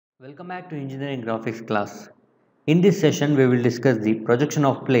Welcome back to Engineering Graphics class. In this session, we will discuss the projection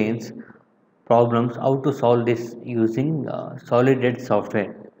of planes problems, how to solve this using SolidEdge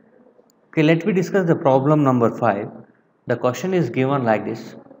software. Okay, let me discuss the problem number 5. The question is given like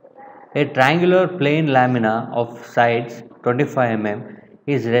this. A triangular plane lamina of sides 25 mm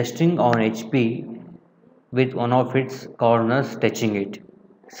is resting on HP with one of its corners touching it,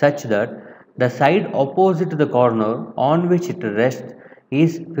 such that the side opposite to the corner on which it rests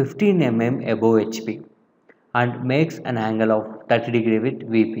is 15 mm above HP and makes an angle of 30°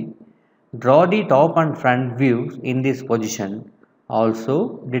 with VP. Draw the top and front views in this position.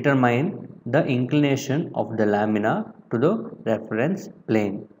 Also determine the inclination of the lamina to the reference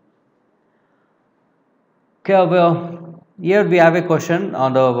plane. Okay, here we have a question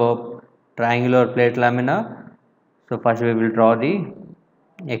on the triangular plate lamina. So first we will draw the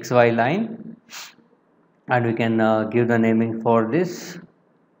XY line and we can give the naming for this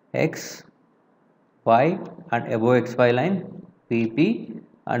X, Y and above XY line PP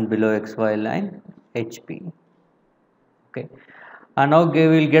and below XY line HP. Okay, and now we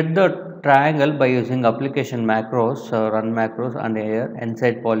will get the triangle by using application macros, run macros and here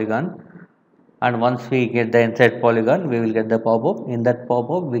inside polygon. And once we get the inside polygon, we will get the pop-up. In that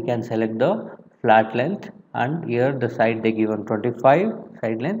pop-up, we can select the flat length, and here the side they given 25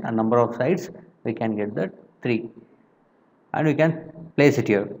 side length and number of sides we can get the 3, and we can place it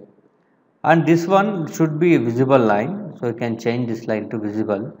here. And this one should be a visible line, so we can change this line to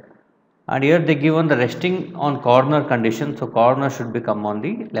visible. And here they given the resting on corner condition, so corner should become on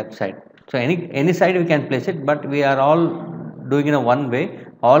the left side. So any side we can place it, but we are all doing in a one way.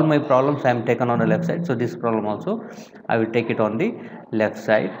 All my problems I am taken on the left side, so this problem also I will take it on the left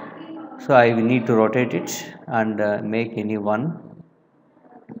side. So I will need to rotate it and make any one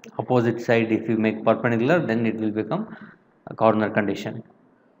opposite side. If you make perpendicular, then it will become a corner condition,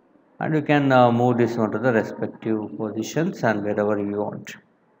 and you can move this one to the respective positions and wherever you want.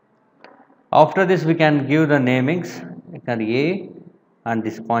 After this we can give the namings. We can A, and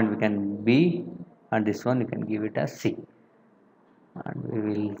this point we can B, and this one you can give it as C. And we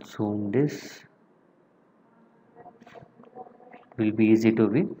will zoom this, it will be easy to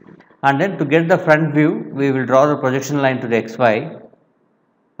be. And then to get the front view, we will draw the projection line to the XY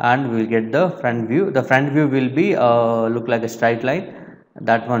and we will get the front view. The front view will be look like a straight line.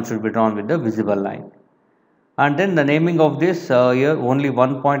 That one should be drawn with the visible line. And then the naming of this, here only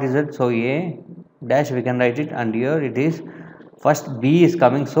one point is it, so A dash we can write it, and here it is first B is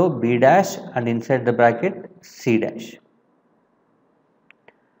coming, so B dash, and inside the bracket C dash.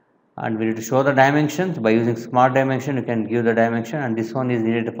 And we need to show the dimensions by using smart dimension. You can give the dimension, and this one is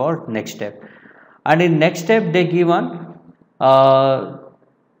needed for next step. And in next step they given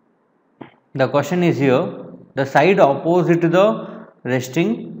the question is here, the side opposite to the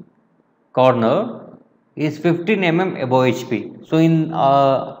resting corner is 15 mm above HP. So in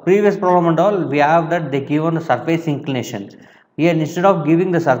previous problem and all, we have that they given the surface inclination. Here instead of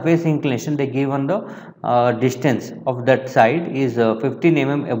giving the surface inclination, they given the distance of that side is 15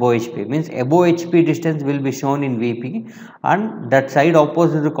 mm above HP. Means above HP distance will be shown in VP, and that side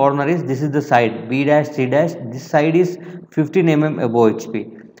opposite the corner is, this is the side B dash C dash, this side is 15 mm above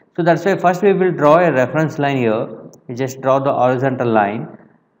HP. So that's why first we will draw a reference line here. We just draw the horizontal line,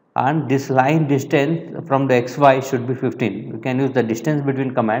 and this line distance from the XY should be 15. You can use the distance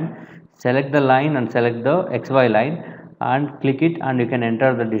between command, select the line and select the XY line and click it, and you can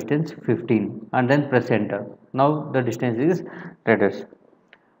enter the distance 15 and then press enter. Now the distance is reduced,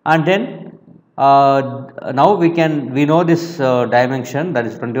 and then now we know this dimension, that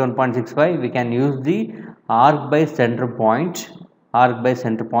is 21.65. we can use the arc by center point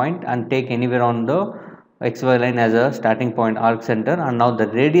and take anywhere on the XY line as a starting point, arc center, and now the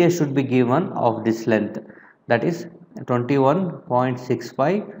radius should be given of this length, that is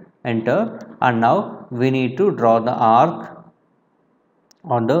 21.65. enter, and now we need to draw the arc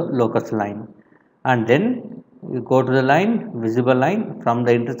on the locus line, and then you go to the line, visible line, from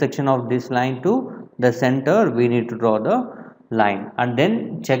the intersection of this line to the center we need to draw the line, and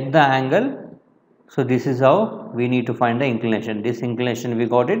then check the angle. So this is how we need to find the inclination. This inclination we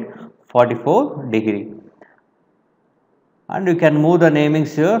got it 44°, and you can move the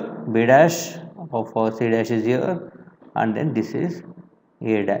namings here. B dash of C dash is here, and then this is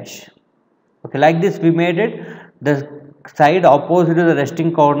A dash. Okay, like this we made it. The side opposite to the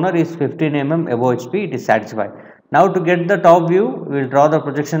resting corner is 15 mm above HP. It is satisfied. Now to get the top view, we will draw the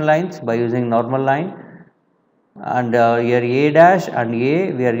projection lines by using normal line, and here A dash and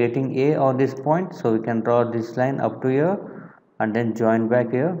A, we are getting A on this point, so we can draw this line up to here and then join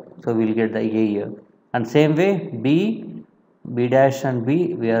back here, so we will get the A here. And same way B B dash and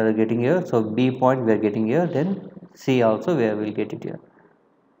B we are getting here, so B point we are getting here, then C also we will get it here.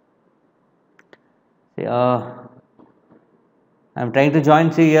 See, I am trying to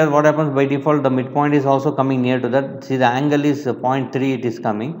join C here. What happens by default? The midpoint is also coming near to that. See, the angle is 0.3, it is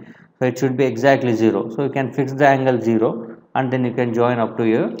coming, so it should be exactly 0. So you can fix the angle 0 and then you can join up to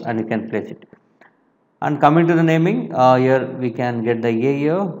here and you can place it. And coming to the naming, here we can get the A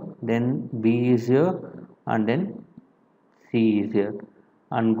here, then B is here, and then C is here.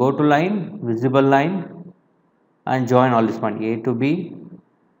 And go to line, visible line, and join all this point A to B,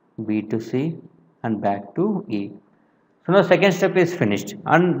 B to C, and back to E. So now second step is finished,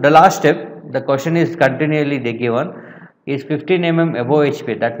 and the last step, the question is continually they given is 15 mm above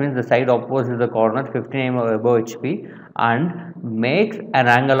HP. That means the side opposite the corner 15 mm above HP and makes an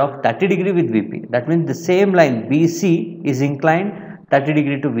angle of 30 degree with VP. That means the same line BC is inclined 30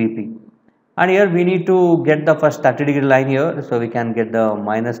 degree to VP. And here we need to get the first 30 degree line here. So we can get the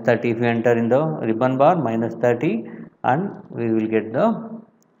minus 30 if we enter in the ribbon bar, minus 30, and we will get the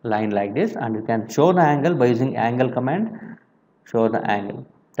line like this, and you can show the angle by using angle command. Show the angle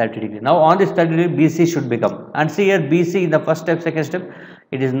 30 degree. Now on this 30 degree BC should become, and see here BC in the first step, second step,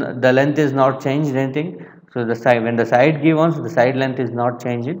 it is the length is not changed anything. So the side, when the side given, the side length is not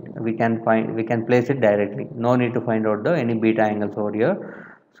changed, we can place it directly. No need to find out the any beta angles over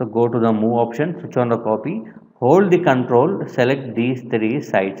here. So go to the move option, switch on the copy, hold the control, select these three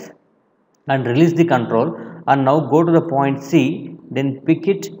sides and release the control, and now go to the point C, then pick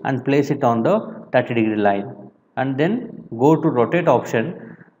it and place it on the 30 degree line, and then go to rotate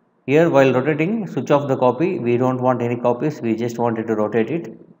option. Here while rotating, switch off the copy, we don't want any copies, we just wanted to rotate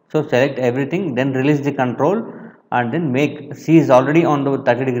it. So select everything, then release the control, and then make C is already on the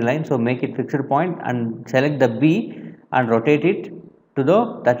 30 degree line, so make it fixed point and select the B and rotate it to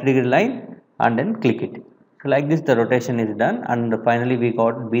the 30 degree line and then click it. So like this the rotation is done, and finally we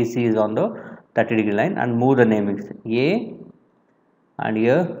got BC is on the 30 degree line, and move the namings A, and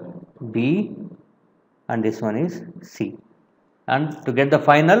here B, and this one is C. And to get the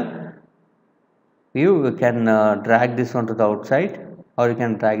final view, you can drag this one to the outside, or you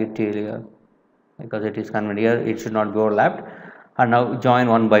can drag it till here because it is convenient. Here it should not be overlapped. And now join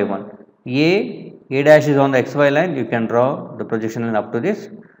one by one. A dash is on the XY line, you can draw the projection line up to this,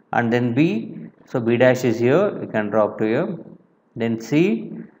 and then B, so B dash is here, you can draw up to here, then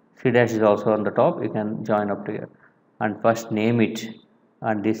C dash is also on the top, you can join up to here, and first name it,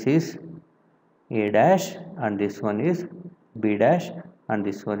 and this is A dash, and this one is B dash, and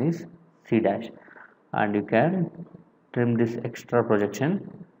this one is C dash, and you can trim this extra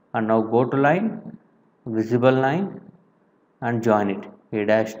projection, and now go to line, visible line, and join it A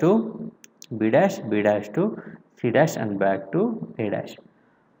dash to B dash to C dash, and back to A dash.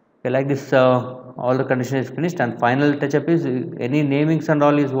 Okay, like this all the condition is finished, and final touch up is any namings and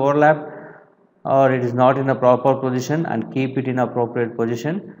all is overlapped or it is not in a proper position, and keep it in appropriate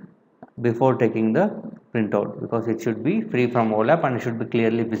position before taking the printout, because it should be free from overlap and it should be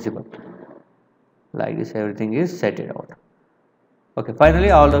clearly visible. Like this everything is set it out. Okay,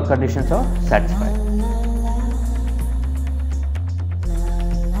 finally all the conditions are satisfied.